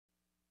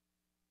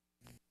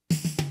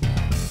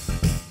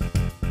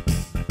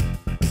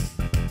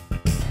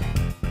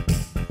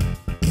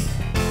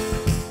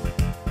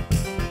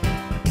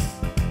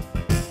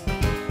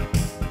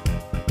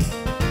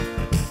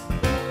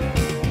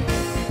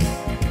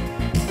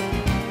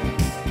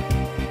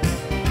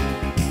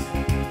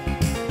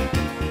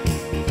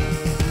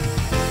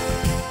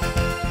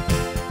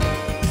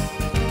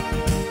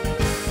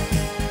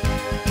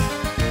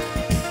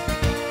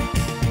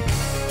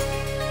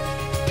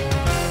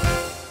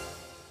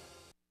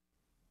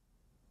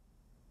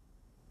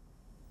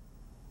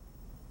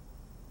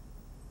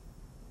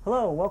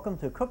Hello, welcome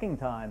to Cooking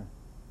Time.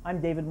 I'm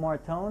David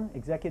Martone,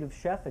 Executive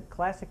Chef at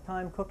Classic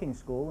Time Cooking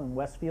School in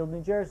Westfield,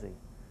 New Jersey.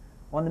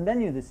 On the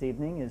menu this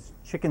evening is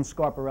chicken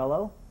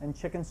scarparello and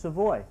chicken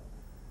Savoy.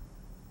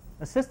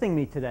 Assisting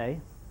me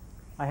today,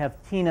 I have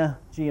Tina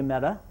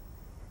Giametta,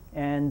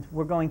 and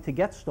we're going to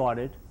get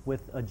started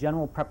with a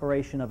general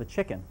preparation of a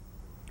chicken.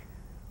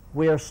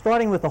 We are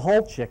starting with a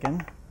whole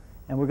chicken,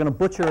 and we're going to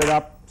butcher it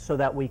up so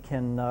that we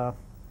can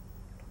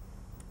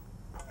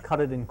cut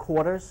it in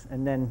quarters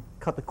and then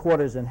cut the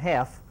quarters in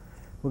half.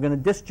 We're going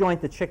to disjoint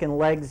the chicken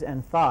legs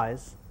and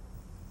thighs.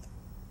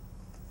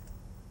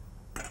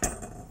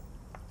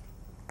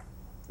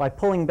 By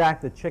pulling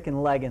back the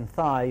chicken leg and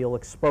thigh, you'll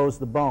expose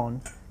the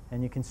bone,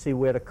 and you can see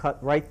where to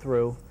cut right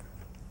through,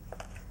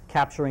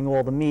 capturing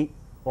all the meat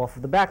off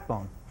of the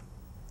backbone.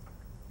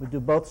 We do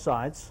both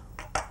sides.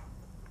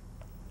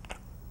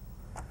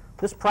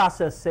 This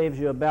process saves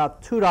you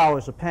about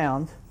 $2 a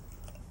pound.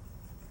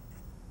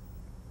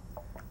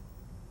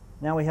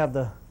 Now we have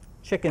the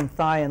chicken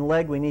thigh and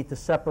leg. We need to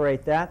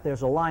separate that.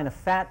 There's a line of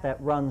fat that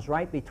runs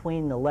right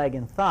between the leg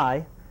and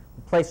thigh.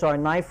 We place our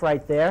knife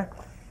right there,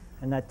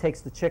 and that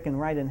takes the chicken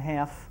right in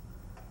half,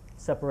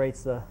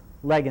 separates the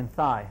leg and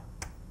thigh.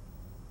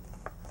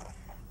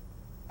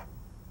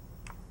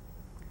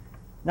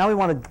 Now we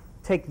want to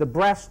take the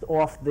breast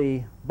off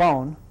the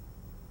bone.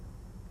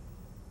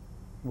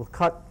 We'll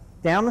cut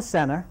down the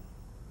center.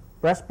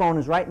 Breastbone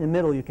is right in the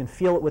middle. You can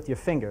feel it with your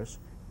fingers.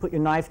 Put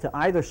your knife to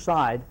either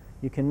side.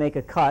 You can make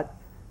a cut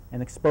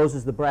and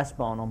exposes the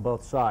breastbone on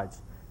both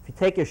sides. If you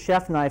take your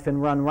chef knife and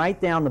run right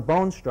down the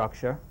bone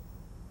structure,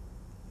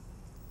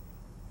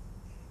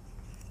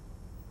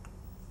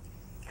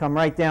 come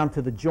right down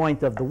to the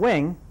joint of the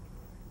wing,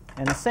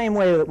 and the same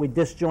way that we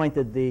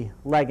disjointed the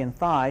leg and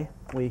thigh,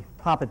 we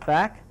pop it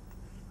back,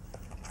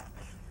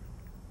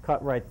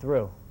 cut right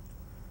through.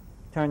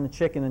 Turn the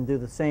chicken and do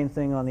the same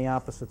thing on the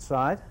opposite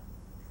side.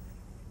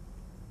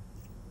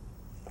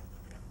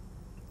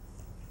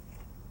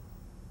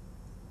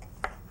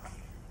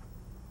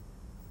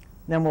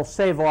 Then we'll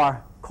save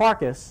our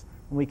carcass,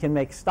 and we can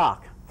make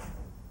stock.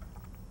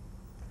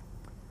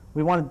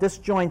 We want to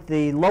disjoint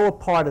the lower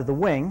part of the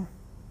wing.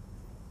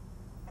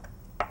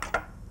 And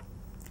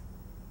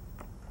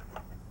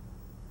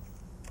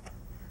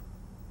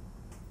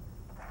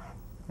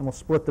we'll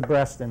split the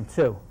breast in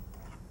two.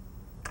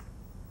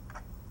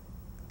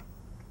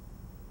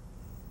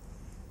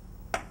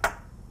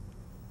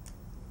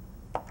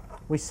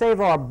 We save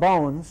our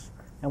bones,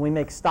 and we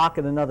make stock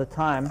at another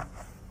time.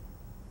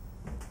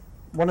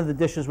 One of the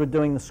dishes we're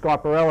doing, the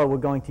scarparello, we're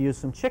going to use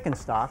some chicken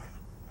stock,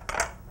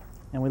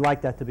 and we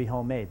like that to be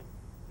homemade.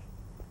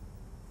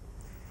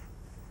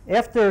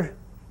 After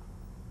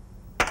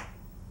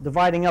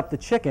dividing up the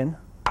chicken,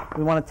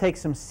 we want to take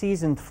some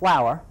seasoned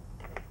flour,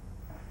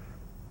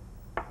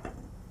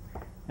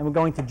 and we're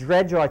going to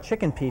dredge our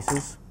chicken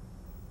pieces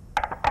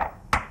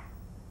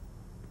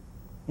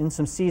in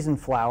some seasoned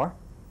flour.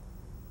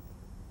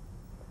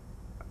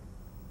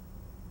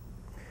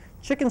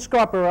 Chicken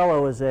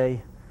scarparello is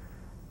a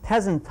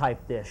peasant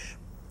type dish,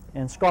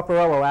 and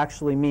scarparello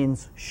actually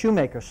means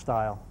shoemaker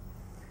style.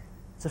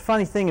 It's a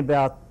funny thing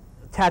about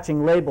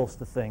attaching labels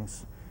to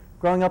things.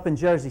 Growing up in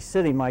Jersey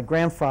City, my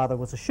grandfather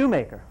was a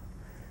shoemaker.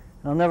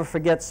 And I'll never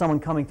forget someone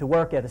coming to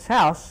work at his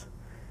house.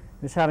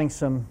 He was having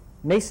some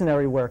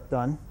masonry work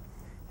done,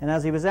 and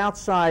as he was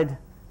outside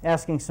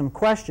asking some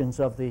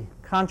questions of the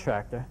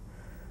contractor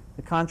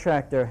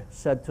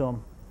said to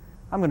him,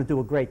 "I'm going to do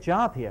a great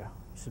job here."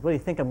 He said, "What do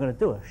you think I'm going to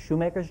do, a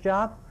shoemaker's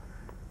job?"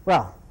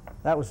 Well,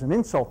 that was an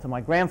insult to my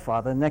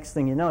grandfather. Next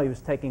thing you know, he was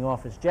taking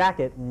off his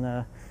jacket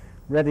and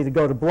ready to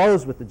go to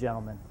blows with the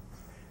gentleman.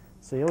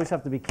 So you always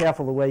have to be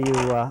careful the way you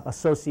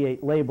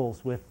associate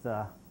labels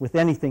with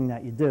anything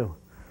that you do.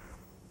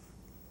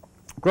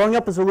 Growing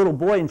up as a little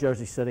boy in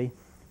Jersey City,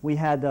 we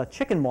had a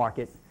chicken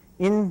market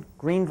in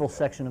Greenville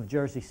section of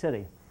Jersey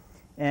City.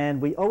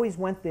 And we always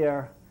went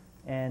there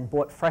and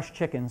bought fresh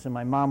chickens, and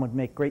my mom would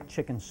make great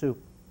chicken soup.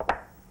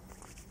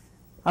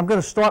 I'm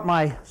going to start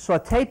my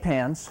saute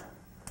pans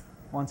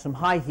on some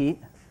high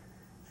heat,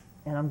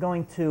 and I'm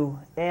going to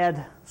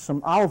add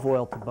some olive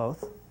oil to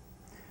both.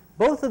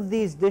 Both of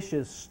these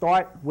dishes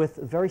start with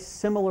a very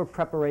similar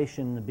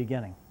preparation in the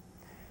beginning.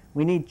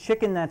 We need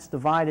chicken that's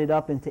divided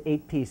up into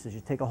 8 pieces.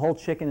 You take a whole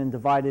chicken and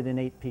divide it in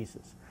 8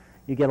 pieces.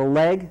 You get a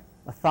leg,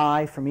 a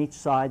thigh from each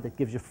side, that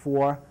gives you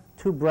 4.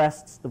 2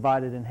 breasts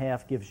divided in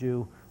half gives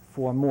you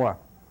 4 more.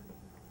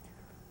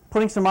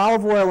 Putting some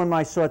olive oil in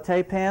my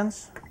saute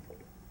pans.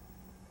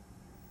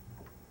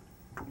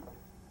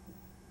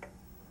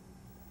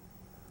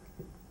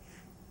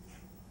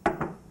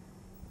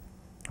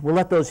 We'll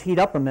let those heat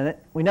up a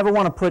minute. We never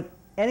want to put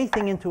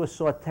anything into a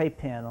saute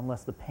pan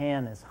unless the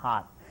pan is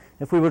hot.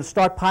 If we were to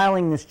start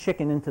piling this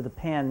chicken into the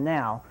pan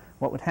now,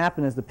 what would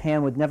happen is the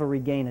pan would never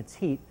regain its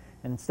heat,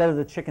 and instead of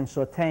the chicken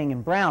sauteing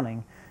and browning,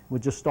 it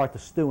would just start to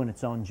stew in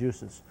its own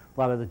juices. A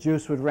lot of the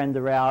juice would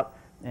render out,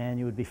 and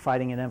you would be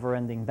fighting a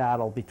never-ending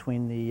battle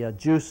between the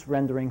juice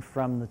rendering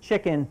from the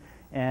chicken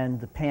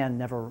and the pan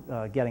never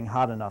getting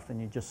hot enough,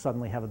 and you just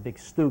suddenly have a big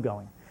stew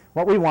going.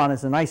 What we want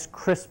is a nice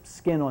crisp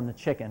skin on the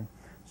chicken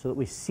so that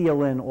we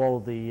seal in all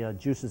of the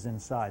juices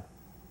inside.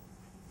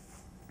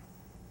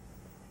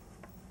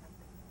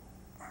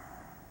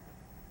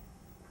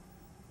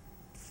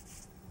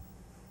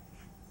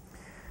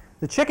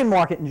 The chicken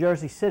market in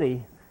Jersey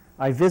City,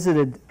 I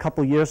visited a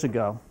couple years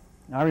ago.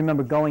 I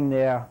remember going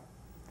there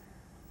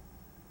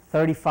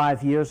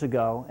 35 years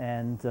ago,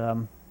 and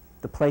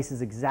the place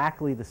is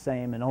exactly the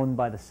same and owned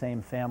by the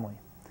same family.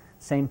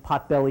 Same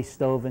potbelly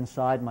stove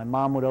inside. My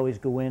mom would always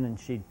go in and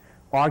she'd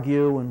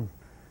argue and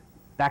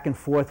back and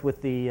forth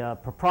with the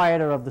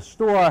proprietor of the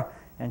store,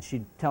 and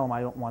she'd tell him,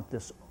 I don't want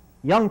this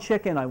young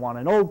chicken, I want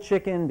an old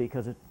chicken,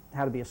 because it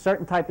had to be a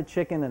certain type of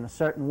chicken and a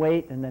certain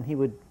weight, and then he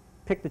would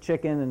pick the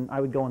chicken and I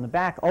would go in the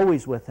back,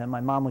 always with him.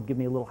 My mom would give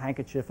me a little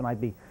handkerchief and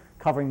I'd be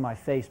covering my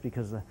face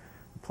because the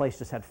place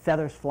just had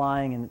feathers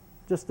flying, and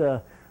just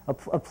a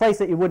place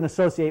that you wouldn't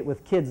associate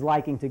with kids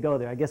liking to go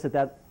there. I guess at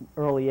that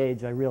early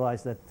age I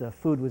realized that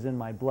food was in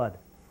my blood.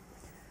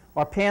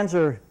 Our pans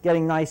are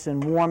getting nice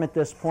and warm at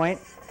this point,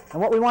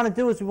 and what we want to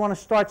do is we want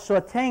to start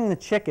sauteing the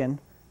chicken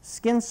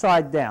skin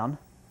side down.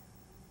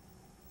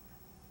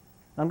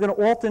 I'm going to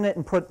alternate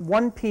and put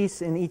one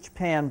piece in each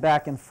pan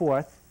back and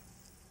forth.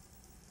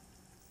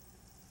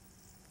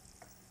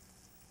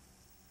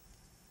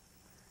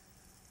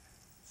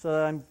 So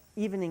that I'm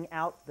evening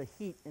out the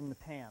heat in the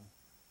pan.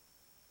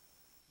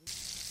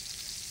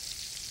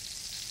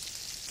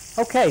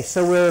 Okay,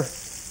 so we're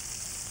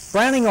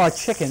browning our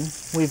chicken.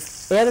 We've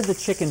added the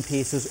chicken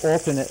pieces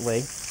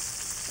alternately,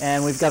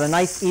 and we've got a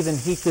nice even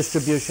heat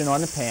distribution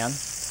on the pan.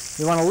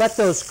 We want to let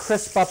those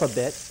crisp up a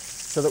bit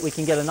so that we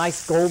can get a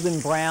nice golden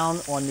brown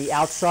on the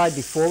outside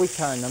before we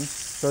turn them.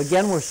 So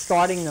again, we're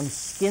starting them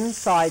skin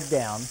side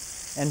down,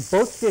 and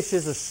both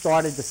dishes are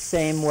started the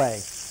same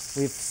way.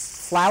 We've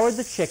floured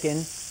the chicken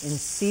in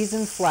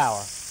seasoned flour.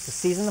 To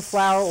season the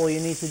flour, all you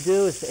need to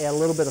do is to add a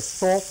little bit of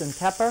salt and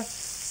pepper.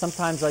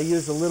 Sometimes I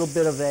use a little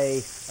bit of a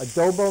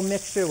adobo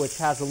mixture, which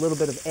has a little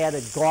bit of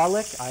added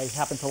garlic. I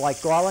happen to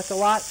like garlic a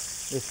lot.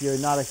 If you're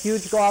not a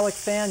huge garlic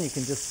fan, you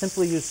can just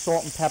simply use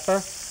salt and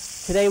pepper.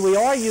 Today we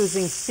are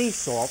using sea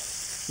salt.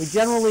 We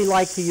generally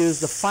like to use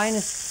the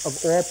finest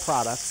of all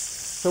products.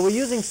 So we're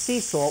using sea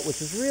salt,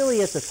 which is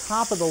really at the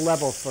top of the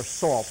level for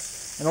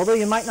salts. And although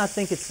you might not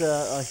think it's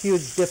a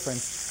huge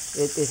difference,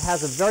 it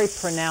has a very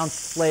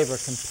pronounced flavor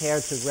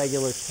compared to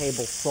regular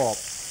table salt.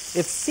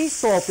 If sea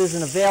salt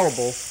isn't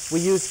available, we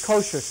use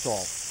kosher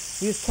salt.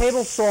 Use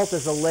table salt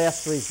as a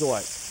last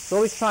resort. So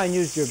always try and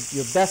use your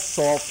best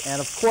salt, and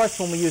of course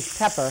when we use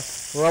pepper,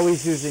 we're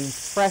always using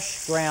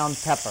fresh ground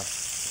pepper.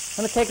 I'm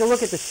going to take a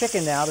look at the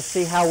chicken now to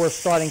see how we're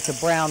starting to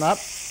brown up.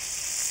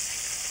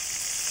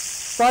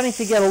 Starting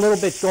to get a little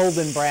bit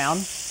golden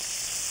brown,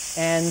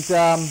 and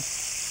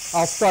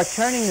I'll start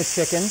turning the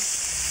chickens.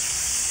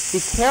 Be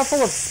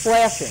careful of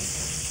splashing.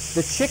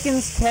 The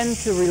chickens tend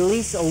to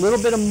release a little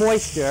bit of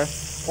moisture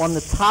on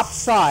the top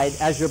side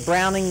as you're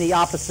browning the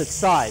opposite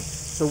side.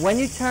 So when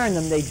you turn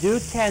them, they do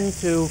tend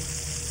to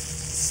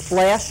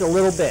splash a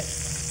little bit.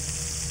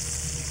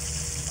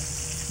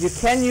 You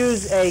can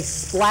use a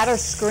splatter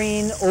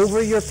screen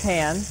over your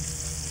pan.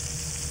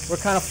 We're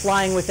kind of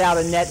flying without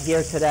a net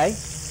here today.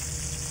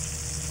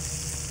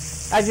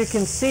 As you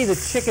can see, the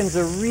chickens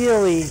are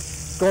really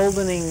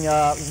goldening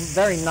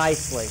very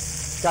nicely.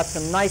 Got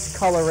some nice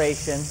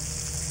coloration.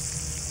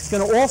 It's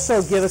going to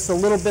also give us a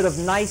little bit of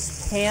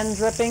nice pan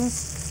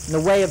drippings in the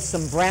way of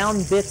some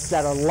brown bits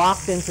that are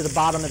locked into the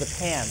bottom of the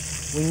pan.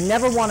 We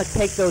never want to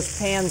take those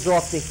pans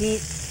off the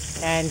heat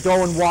and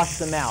go and wash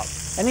them out.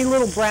 Any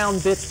little brown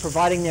bits,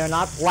 providing they're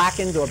not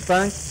blackened or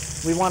burnt,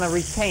 we want to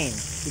retain,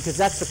 because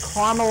that's the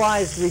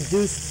caramelized,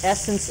 reduced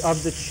essence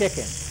of the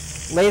chicken.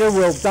 Later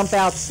we'll dump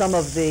out some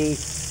of the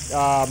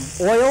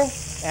oil,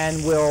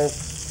 and we'll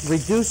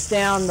reduce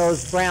down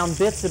those brown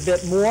bits a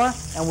bit more,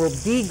 and we'll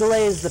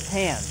deglaze the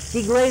pan.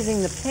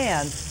 Deglazing the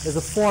pan is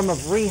a form of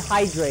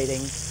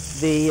rehydrating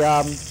the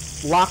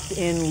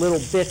locked-in little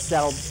bits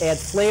that'll add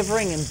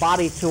flavoring and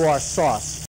body to our sauce.